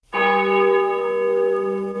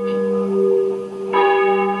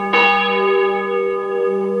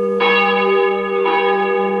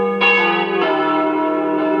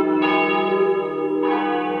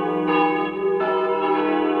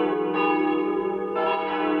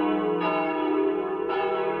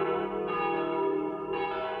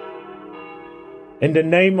In the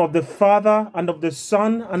name of the Father, and of the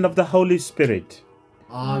Son, and of the Holy Spirit.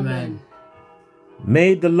 Amen.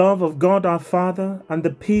 May the love of God our Father, and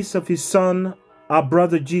the peace of his Son, our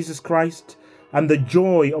brother Jesus Christ, and the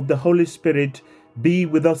joy of the Holy Spirit be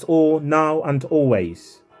with us all now and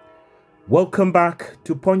always. Welcome back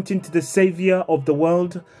to Pointing to the Saviour of the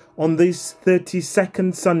World on this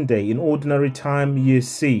 32nd Sunday in Ordinary Time, Year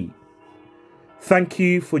C. Thank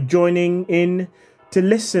you for joining in to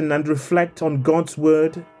listen and reflect on God's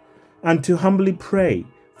Word, and to humbly pray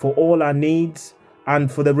for all our needs and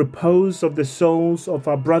for the repose of the souls of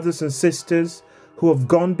our brothers and sisters who have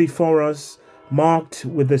gone before us, marked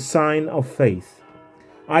with the sign of faith.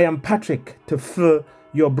 I am Patrick Tefu,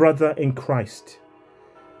 your brother in Christ.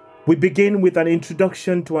 We begin with an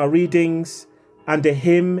introduction to our readings and a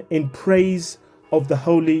hymn in praise of the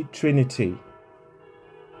Holy Trinity.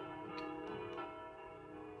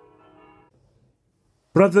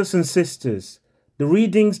 Brothers and sisters, the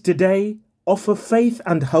readings today offer faith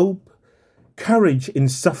and hope, courage in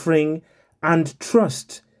suffering, and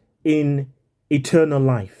trust in eternal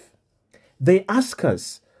life. They ask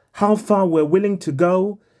us how far we're willing to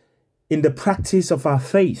go in the practice of our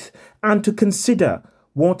faith and to consider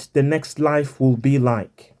what the next life will be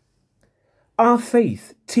like. Our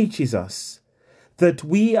faith teaches us that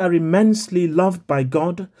we are immensely loved by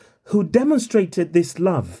God, who demonstrated this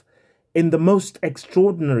love in the most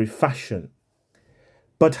extraordinary fashion.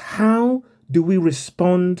 But how do we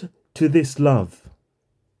respond to this love?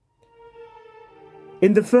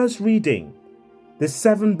 In the first reading, the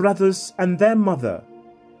 7 brothers and their mother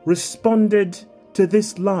responded to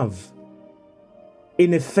this love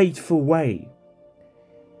in a faithful way.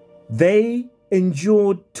 They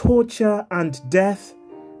endured torture and death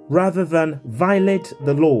rather than violate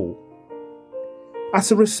the law.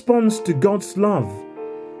 As a response to God's love,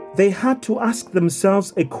 they had to ask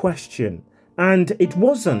themselves a question, and it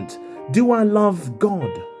wasn't, do I love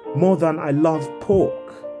God more than I love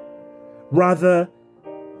pork? Rather,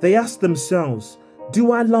 they asked themselves,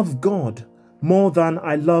 do I love God more than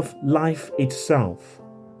I love life itself?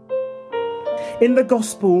 In the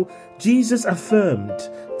Gospel, Jesus affirmed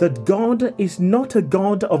that God is not a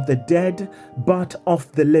God of the dead, but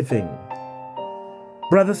of the living.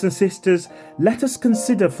 Brothers and sisters, let us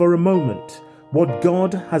consider for a moment what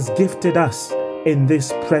God has gifted us in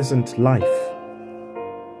this present life.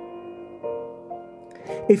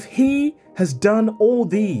 If He has done all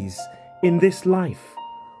these in this life,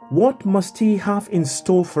 what must He have in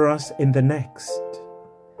store for us in the next?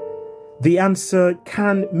 The answer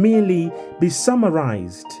can merely be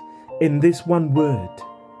summarized in this one word: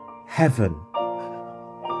 heaven.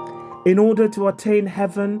 In order to attain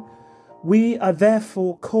heaven, we are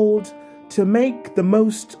therefore called to make the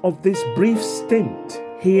most of this brief stint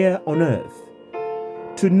here on earth,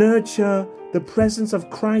 to nurture the presence of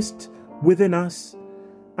Christ within us,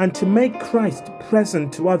 and to make Christ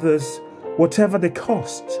present to others, whatever the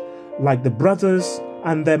cost, like the brothers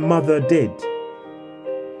and their mother did.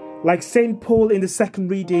 Like St. Paul in the second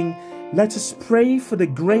reading, let us pray for the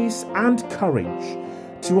grace and courage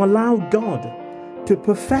to allow God to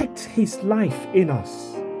perfect His life in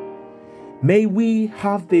us. May we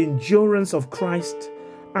have the endurance of Christ,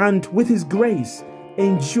 and with His grace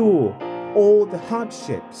endure all the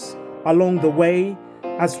hardships along the way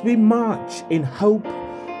as we march in hope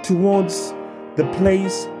towards the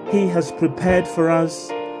place He has prepared for us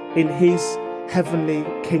in His heavenly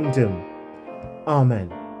kingdom.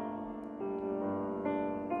 Amen.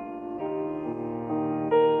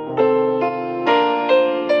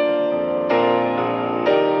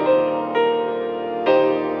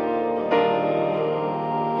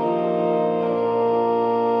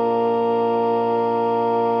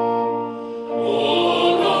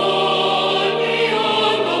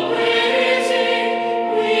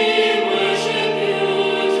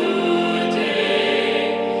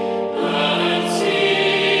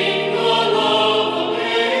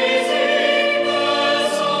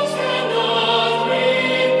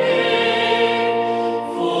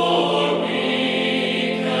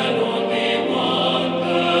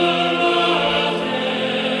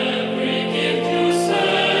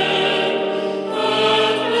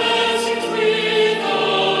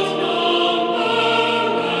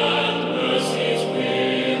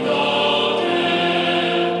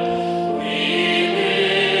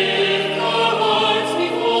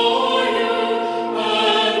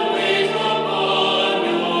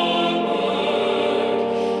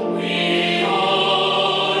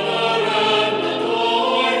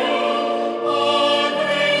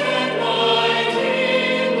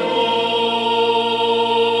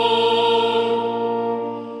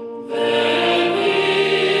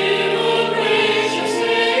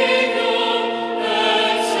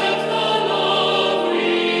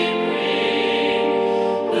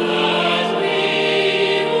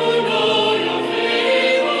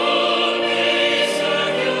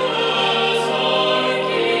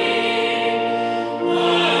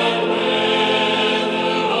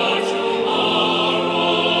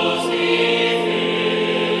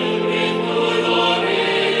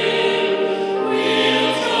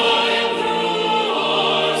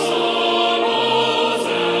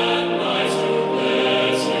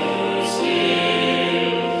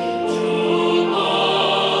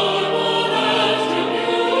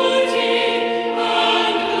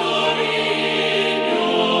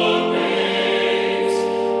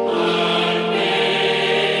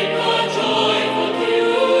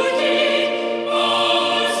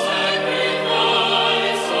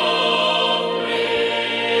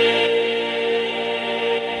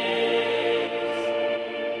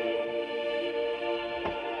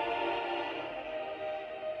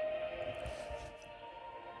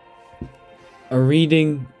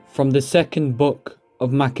 reading from the second book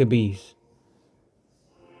of Maccabees.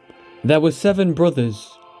 There were 7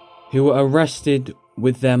 brothers who were arrested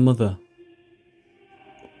with their mother.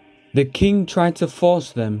 The king tried to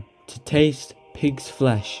force them to taste pig's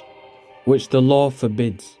flesh, which the law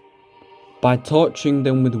forbids, by torturing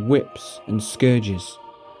them with whips and scourges.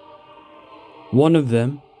 One of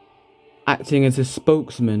them, acting as a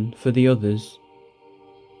spokesman for the others,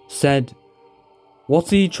 said,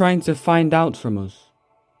 "What are you trying to find out from us?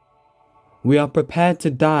 We are prepared to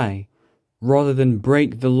die rather than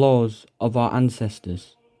break the laws of our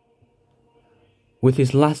ancestors." With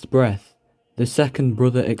his last breath, the second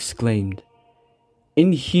brother exclaimed,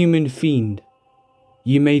 "Inhuman fiend,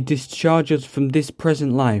 you may discharge us from this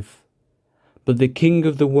present life, but the King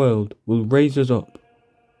of the world will raise us up,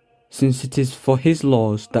 since it is for his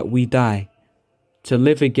laws that we die, to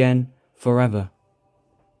live again forever."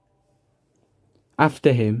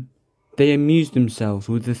 After him, they amused themselves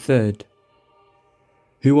with the third,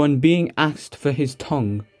 who on being asked for his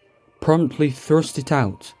tongue, promptly thrust it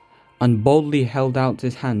out and boldly held out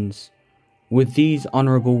his hands with these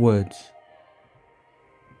honourable words,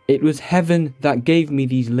 "It was heaven that gave me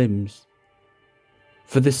these limbs.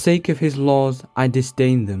 For the sake of his laws I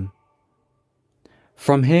disdain them.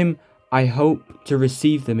 From him I hope to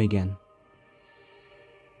receive them again."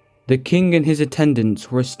 The king and his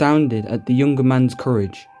attendants were astounded at the younger man's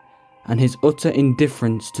courage and his utter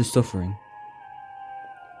indifference to suffering.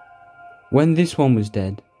 When this one was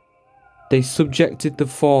dead, they subjected the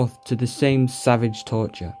fourth to the same savage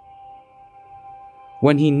torture.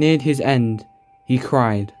 When he neared his end, he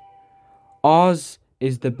cried, "Ours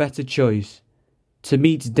is the better choice, to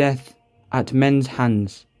meet death at men's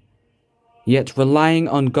hands, yet relying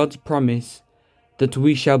on God's promise that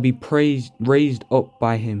we shall be raised up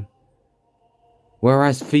by him.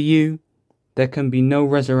 Whereas for you, there can be no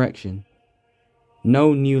resurrection,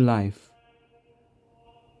 no new life."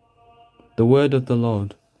 The word of the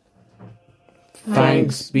Lord.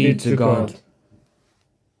 Thanks be to God.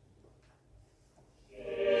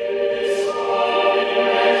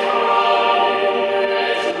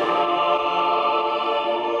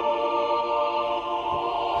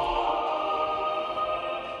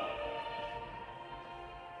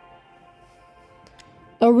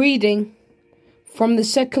 A reading from the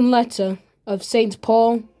second letter of St.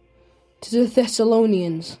 Paul to the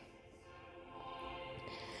Thessalonians.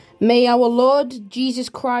 May our Lord Jesus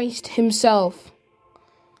Christ himself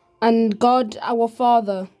and God our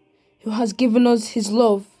Father, who has given us his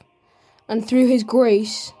love and through his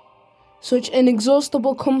grace such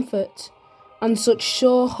inexhaustible comfort and such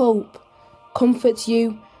sure hope, comfort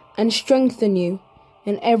you and strengthen you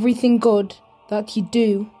in everything good that you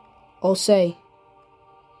do or say.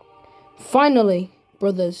 Finally,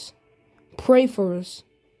 brothers, pray for us.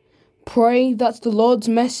 Pray that the Lord's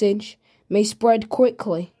message may spread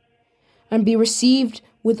quickly and be received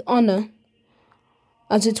with honour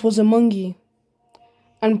as it was among you,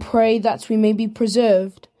 and pray that we may be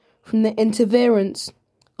preserved from the interference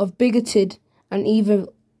of bigoted and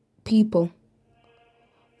evil people.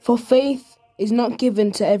 For faith is not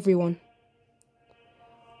given to everyone.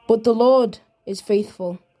 But the Lord is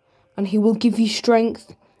faithful, and he will give you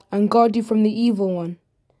strength and guard you from the evil one.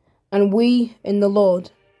 And we, in the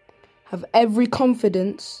Lord, have every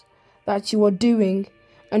confidence that you are doing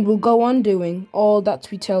and will go on doing all that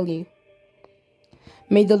we tell you.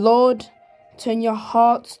 May the Lord turn your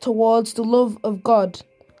hearts towards the love of God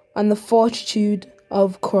and the fortitude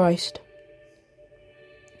of Christ.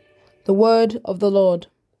 The word of the Lord.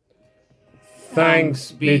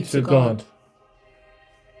 Thanks be to God.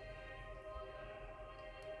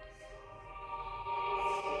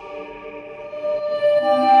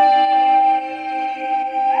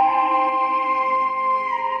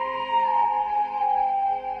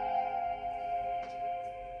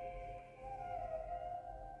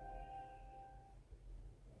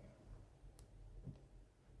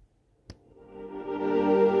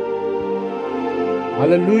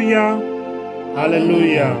 Hallelujah,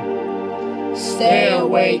 hallelujah. Stay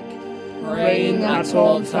awake, praying at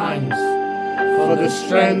all times, for the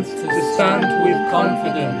strength to stand with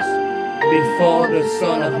confidence before the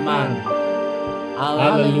Son of Man.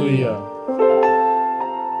 Hallelujah.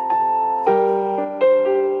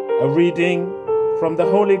 A reading from the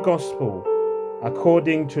Holy Gospel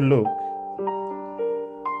according to Luke.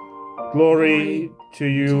 Glory to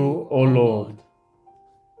you, O Lord.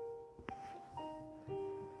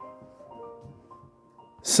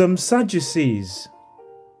 Some Sadducees,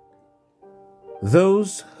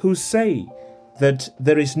 those who say that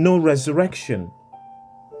there is no resurrection,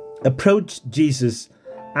 approached Jesus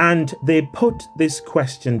and they put this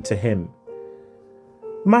question to him: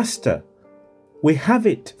 Master, we have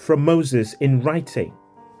it from Moses in writing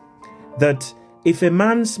that if a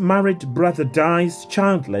man's married brother dies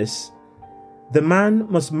childless, the man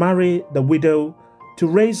must marry the widow to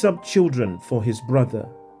raise up children for his brother.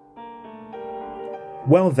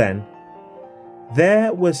 Well then,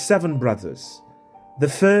 there were 7 brothers. The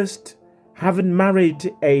first, having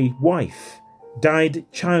married a wife, died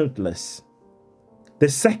childless. The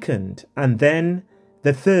second and then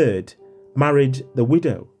the third married the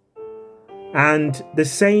widow, and the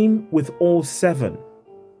same with all 7.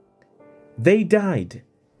 They died,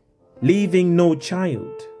 leaving no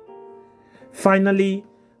child. Finally,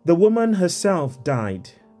 the woman herself died.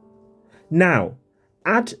 Now,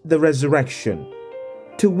 at the resurrection,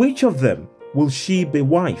 to which of them will she be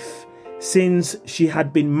wife, since she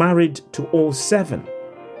had been married to all 7?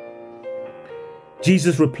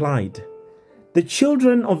 Jesus replied, The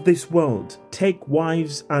children of this world take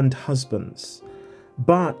wives and husbands,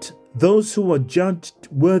 but those who are judged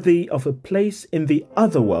worthy of a place in the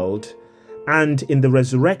other world and in the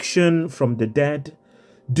resurrection from the dead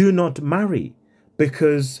do not marry,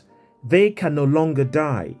 because they can no longer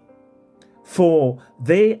die, for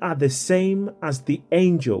they are the same as the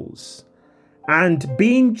angels, and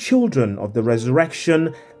being children of the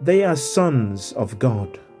resurrection, they are sons of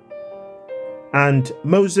God. And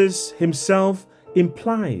Moses himself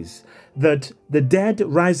implies that the dead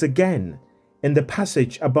rise again in the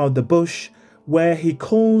passage about the bush, where he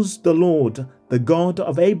calls the Lord the God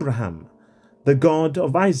of Abraham, the God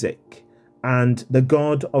of Isaac, and the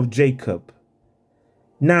God of Jacob.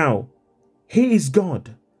 Now, he is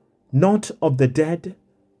God, not of the dead,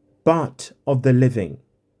 but of the living.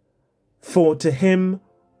 For to him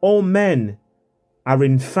all men are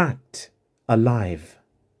in fact alive.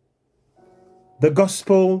 The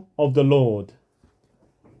Gospel of the Lord.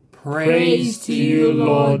 Praise to you,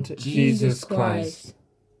 Lord Jesus Christ.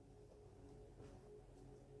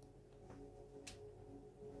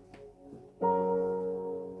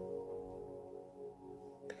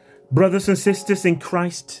 Brothers and sisters in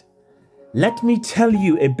Christ, let me tell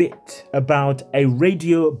you a bit about a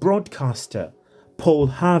radio broadcaster, Paul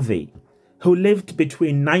Harvey, who lived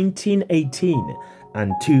between 1918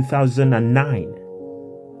 and 2009.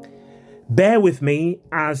 Bear with me,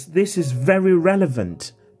 as this is very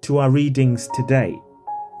relevant to our readings today.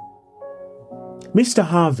 Mr.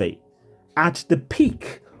 Harvey, at the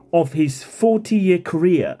peak of his 40-year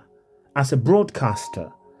career as a broadcaster,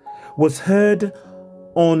 was heard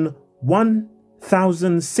on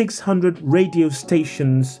 1,600 radio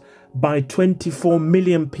stations by 24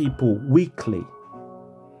 million people weekly.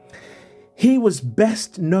 He was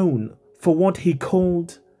best known for what he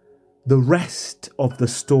called the rest of the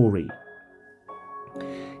story.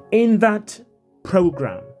 In that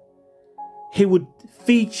program, he would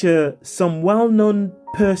feature some well-known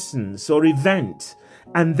persons or event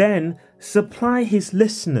and then supply his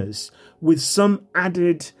listeners with some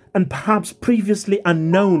added and perhaps previously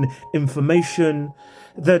unknown information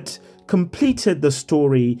that completed the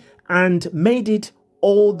story and made it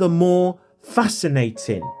all the more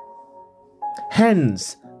fascinating.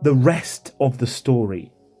 Hence, the rest of the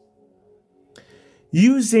story.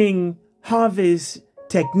 Using Harvey's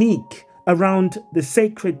technique around the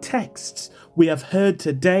sacred texts we have heard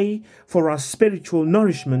today for our spiritual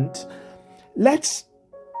nourishment, let's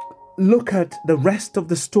look at the rest of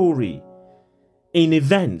the story in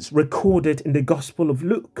events recorded in the Gospel of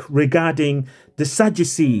Luke regarding the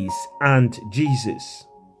Sadducees and Jesus.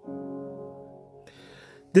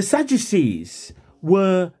 The Sadducees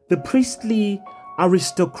were the priestly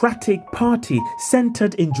aristocratic party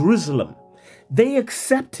centered in Jerusalem. They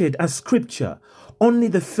accepted as scripture only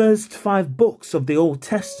the first 5 books of the Old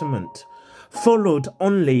Testament, followed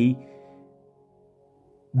only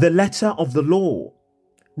the letter of the law,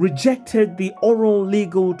 rejected the oral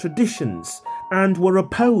legal traditions, and were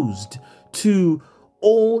opposed to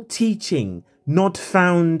all teaching not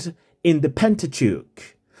found in the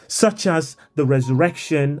Pentateuch, such as the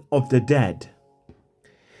resurrection of the dead.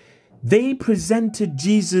 They presented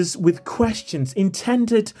Jesus with questions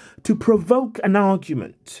intended to provoke an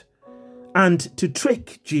argument and to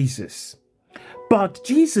trick Jesus. But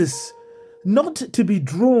Jesus, not to be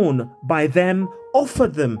drawn by them,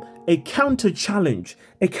 offered them a counter-challenge,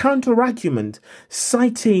 a counter-argument,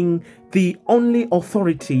 citing the only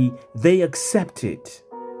authority they accepted,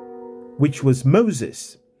 which was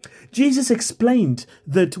Moses. Jesus explained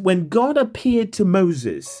that when God appeared to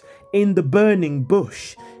Moses in the burning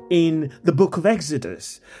bush in the book of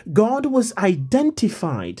Exodus, God was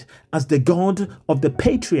identified as the God of the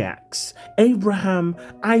patriarchs, Abraham,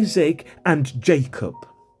 Isaac, and Jacob.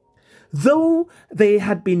 Though they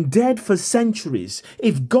had been dead for centuries,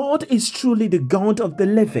 if God is truly the God of the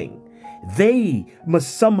living, they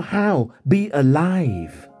must somehow be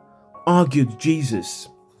alive, argued Jesus.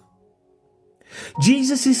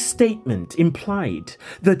 Jesus' statement implied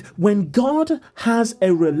that when God has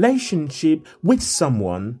a relationship with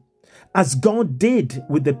someone, as God did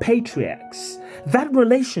with the patriarchs, that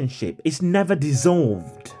relationship is never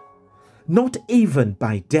dissolved, not even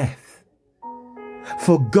by death.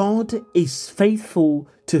 For God is faithful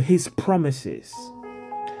to his promises.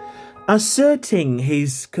 Asserting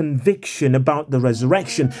his conviction about the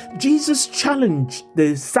resurrection, Jesus challenged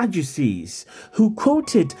the Sadducees, who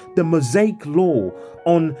quoted the Mosaic law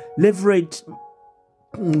on levirate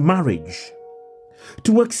marriage,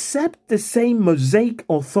 to accept the same Mosaic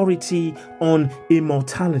authority on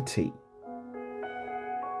immortality.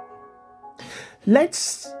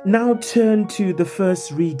 Let's now turn to the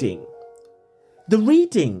first reading. The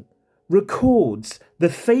reading records the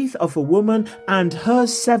faith of a woman and her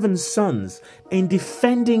 7 sons in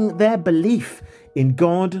defending their belief in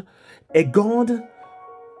God, a God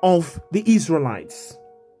of the Israelites,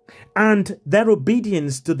 and their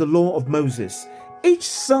obedience to the law of Moses. Each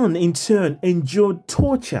son in turn endured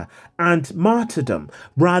torture and martyrdom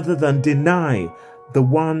rather than deny the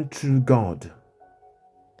one true God.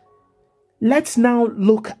 Let's now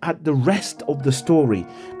look at the rest of the story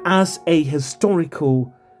as a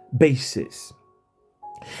historical basis.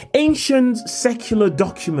 Ancient secular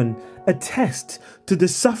documents attest to the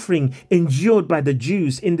suffering endured by the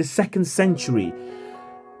Jews in the 2nd century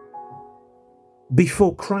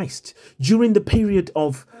before Christ during the period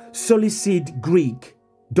of Seleucid Greek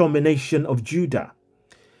domination of Judah.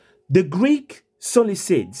 The Greek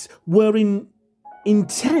Seleucids were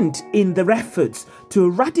intent in their efforts to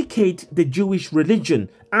eradicate the Jewish religion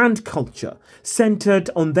and culture centered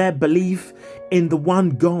on their belief in the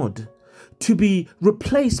one God, to be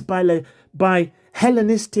replaced by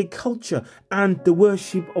Hellenistic culture and the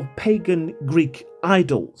worship of pagan Greek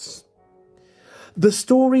idols. The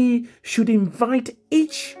story should invite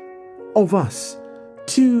each of us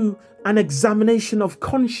to an examination of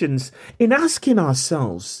conscience in asking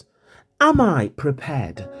ourselves, am I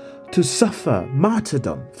prepared to suffer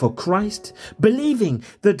martyrdom for Christ, believing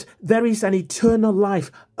that there is an eternal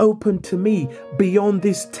life open to me beyond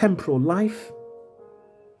this temporal life?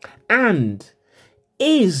 And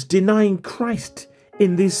is denying Christ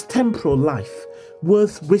in this temporal life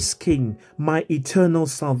worth risking my eternal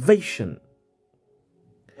salvation?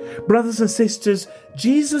 Brothers and sisters,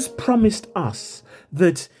 Jesus promised us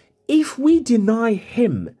that if we deny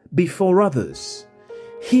him before others,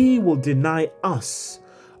 he will deny us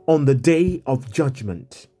on the day of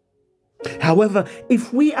judgment. However,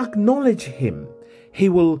 if we acknowledge him, he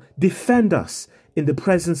will defend us in the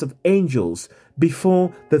presence of angels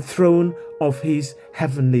before the throne of his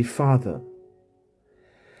heavenly Father.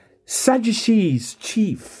 Sadducees'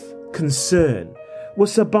 chief concern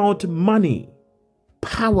was about money,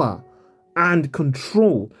 power, and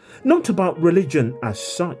control, not about religion as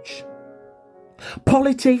such.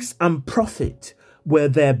 Politics and profit were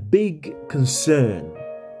their big concern.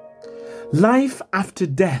 Life after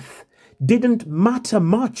death didn't matter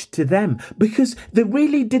much to them because they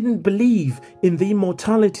really didn't believe in the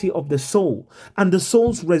immortality of the soul and the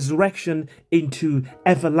soul's resurrection into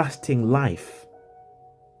everlasting life.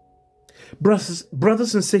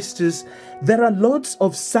 Brothers and sisters, there are lots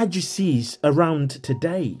of Sadducees around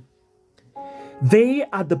today. They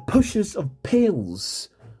are the pushers of pills,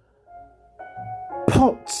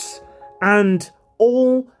 pots, and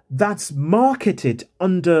all that's marketed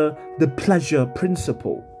under the pleasure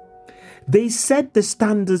principle. They set the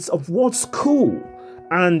standards of what's cool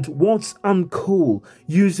and what's uncool,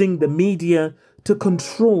 using the media to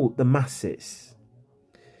control the masses.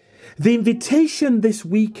 The invitation this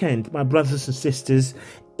weekend, my brothers and sisters,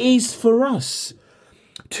 is for us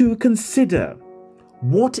to consider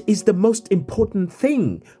what is the most important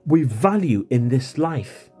thing we value in this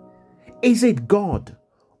life. Is it God,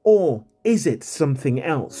 or is it something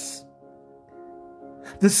else?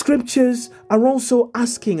 The scriptures are also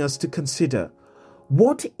asking us to consider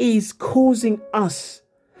what is causing us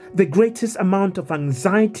the greatest amount of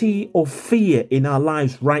anxiety or fear in our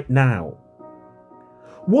lives right now.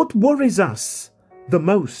 What worries us the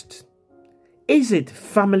most? Is it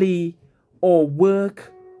family or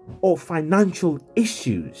work or financial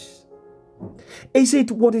issues? Is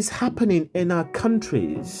it what is happening in our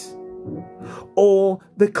countries or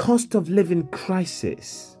the cost of living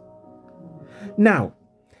crisis? Now,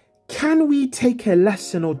 can we take a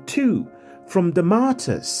lesson or two from the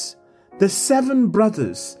martyrs, the 7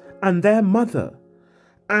 brothers and their mother,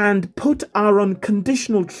 and put our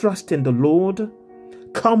unconditional trust in the Lord,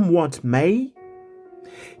 come what may?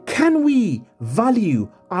 Can we value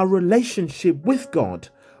our relationship with God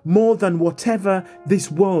more than whatever this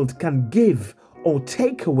world can give or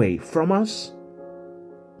take away from us?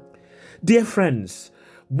 Dear friends,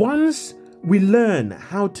 once we learn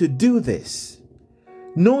how to do this,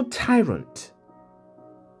 no tyrant,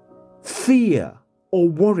 fear, or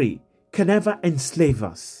worry can ever enslave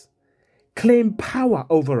us, claim power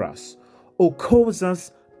over us, or cause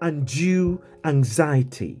us undue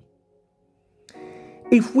anxiety.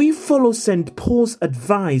 If we follow St. Paul's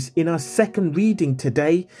advice in our second reading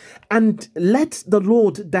today and let the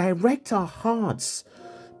Lord direct our hearts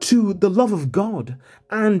to the love of God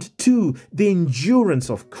and to the endurance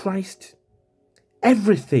of Christ,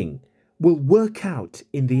 everything will work out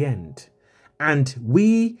in the end, and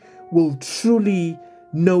we will truly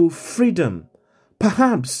know freedom,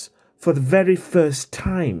 perhaps for the very first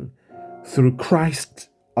time, through Christ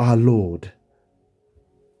our Lord.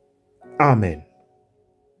 Amen.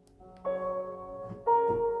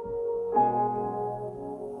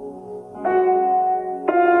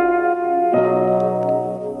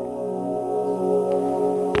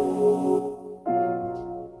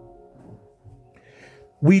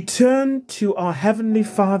 We turn to our Heavenly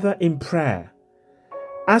Father in prayer,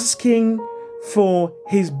 asking for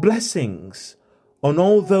His blessings on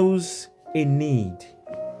all those in need.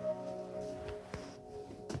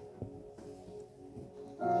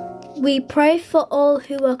 We pray for all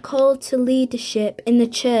who are called to leadership in the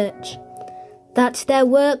Church, that their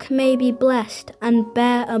work may be blessed and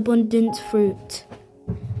bear abundant fruit.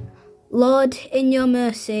 Lord, in your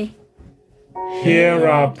mercy, Hear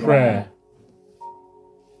our prayer.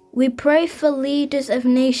 we pray for leaders of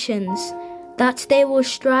nations, that they will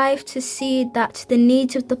strive to see that the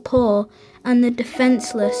needs of the poor and the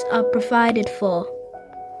defenceless are provided for.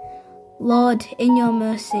 Lord, in your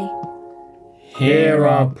mercy, Hear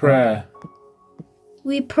our prayer.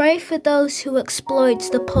 we pray for those who exploit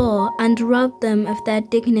the poor and rob them of their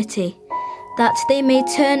dignity, that they may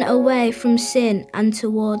turn away from sin and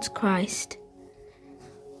towards Christ.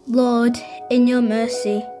 Lord, in your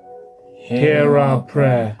mercy, Hear our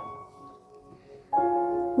prayer.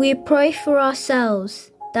 we pray for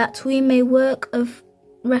ourselves, that we may work of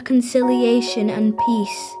reconciliation and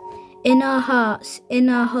peace in our hearts, in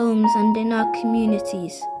our homes, and in our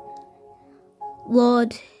communities.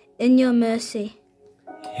 Lord, in your mercy,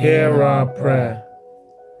 Hear our prayer.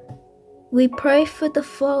 we pray for the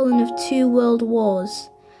fallen of 2 world wars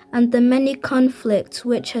and the many conflicts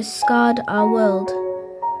which has scarred our world,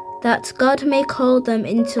 that God may call them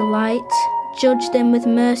into light, judge them with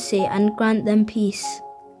mercy, and grant them peace.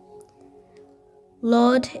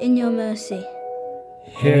 Lord, in your mercy,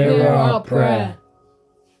 Hear our prayer.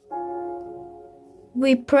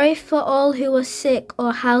 we pray for all who are sick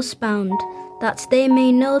or housebound, that they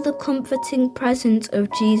may know the comforting presence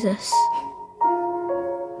of Jesus.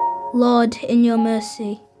 Lord, in your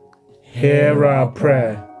mercy, Hear our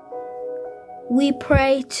prayer. we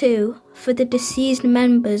pray too for the deceased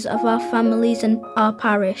members of our families and our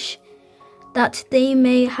parish, that they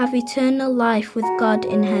may have eternal life with God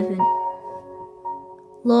in heaven.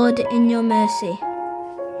 Lord, in your mercy,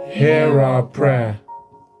 Hear our prayer.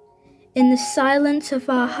 in the silence of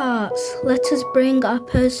our hearts, let us bring our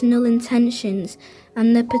personal intentions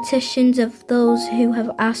and the petitions of those who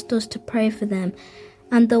have asked us to pray for them,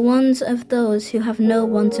 and the ones of those who have no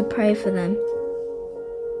one to pray for them.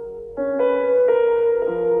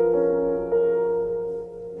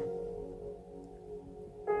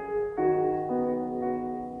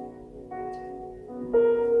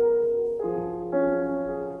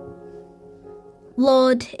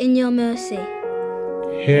 Lord, in your mercy,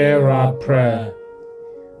 Hear our prayer.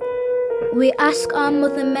 we ask our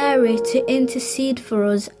Mother Mary to intercede for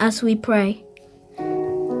us as we pray.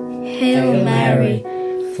 Hail Mary,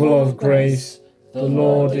 full of grace, the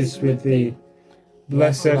Lord is with thee.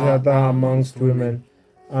 Blessed art thou amongst women,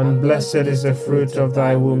 and blessed is the fruit of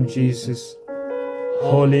thy womb, Jesus.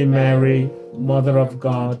 Holy Mary, Mother of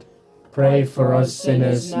God, pray for us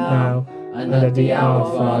sinners now and at the hour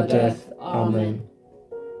of our death. Amen.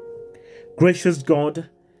 Gracious God,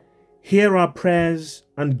 hear our prayers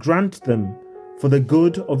and grant them for the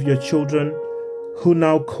good of your children who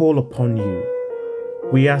now call upon you.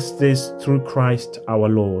 We ask this through Christ our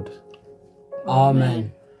Lord.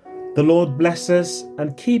 Amen. The Lord bless us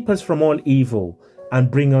and keep us from all evil and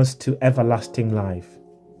bring us to everlasting life.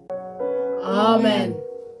 Amen.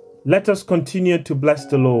 Let us continue to bless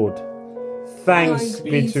the Lord. Thanks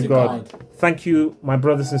be to God. Thank you, my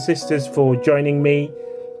brothers and sisters, for joining me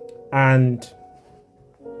and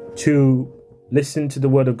to listen to the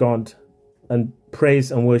word of God, and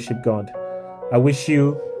praise and worship God. I wish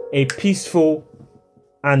you a peaceful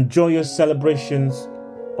and joyous celebrations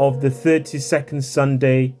of the 32nd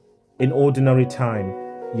Sunday in Ordinary Time,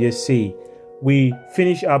 Year C. We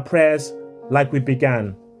finish our prayers like we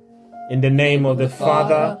began. In the name of the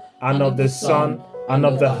Father, and of the Son, and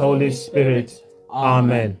of the Holy Spirit.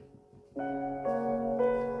 Amen.